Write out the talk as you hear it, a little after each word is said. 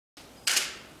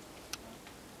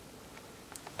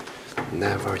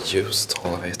Never used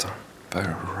elevator.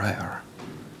 Very rare.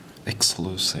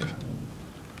 Exclusive.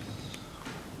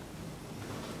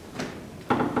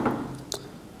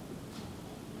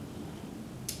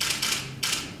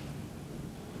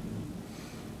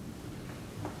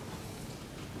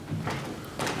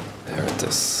 There it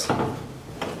is.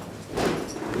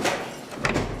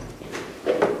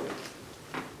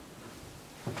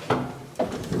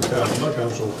 Tävla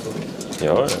kanske också.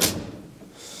 Ja.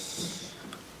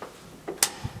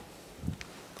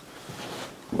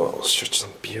 Wow, such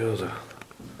some beauty.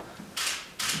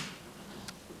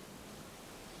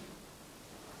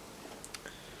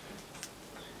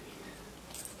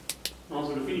 Ja,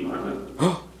 så du filmar eller?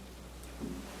 Oh.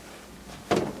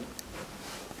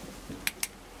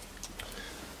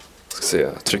 Ska se,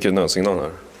 jag trycker nödsignal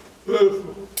här.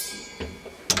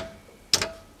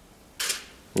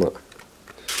 Nej.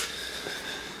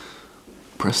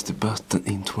 Press the button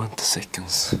in 20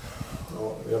 seconds.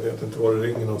 Ja, jag vet inte var det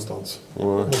ringer någonstans.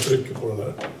 Man trycker på den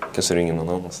där. Kanske ringer någon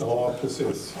annanstans. Ja,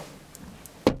 precis.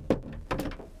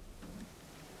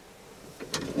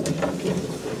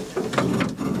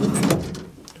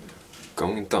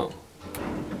 Going down.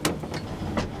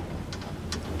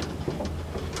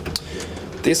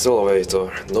 This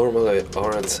elevator normally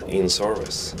aren't in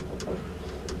service.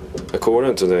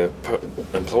 According to the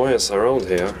employees around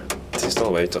here, this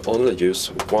elevator only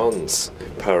used once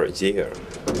per year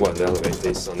while the elevator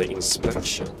is under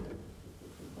inspection.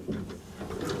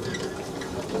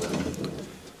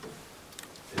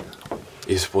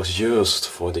 It was used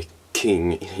for the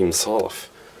king himself.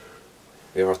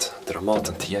 We are at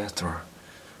Dramaten Teatern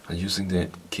and using the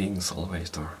king's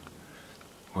elevator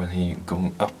when he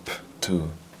going up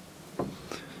to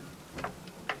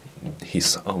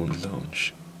his own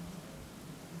lounge.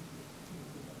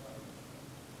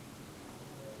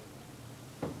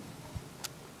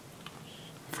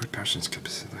 For persons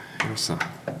capacity, here's a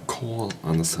call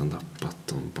and a send up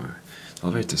button by the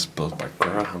elevator is built by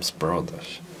Graham's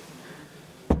brothers.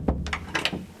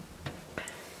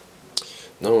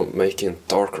 Now making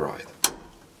dark ride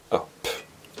up.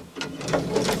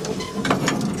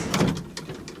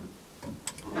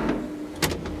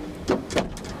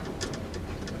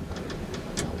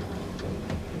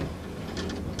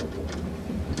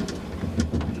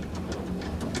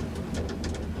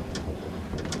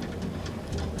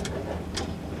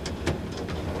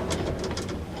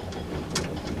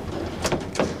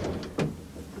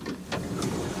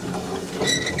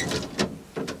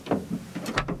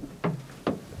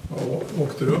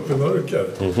 Åkte du upp i mörker?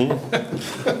 Mm-hmm.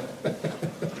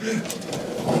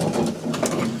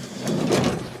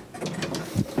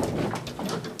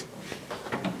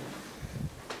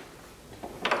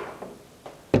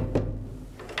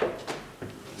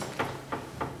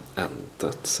 And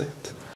that's it.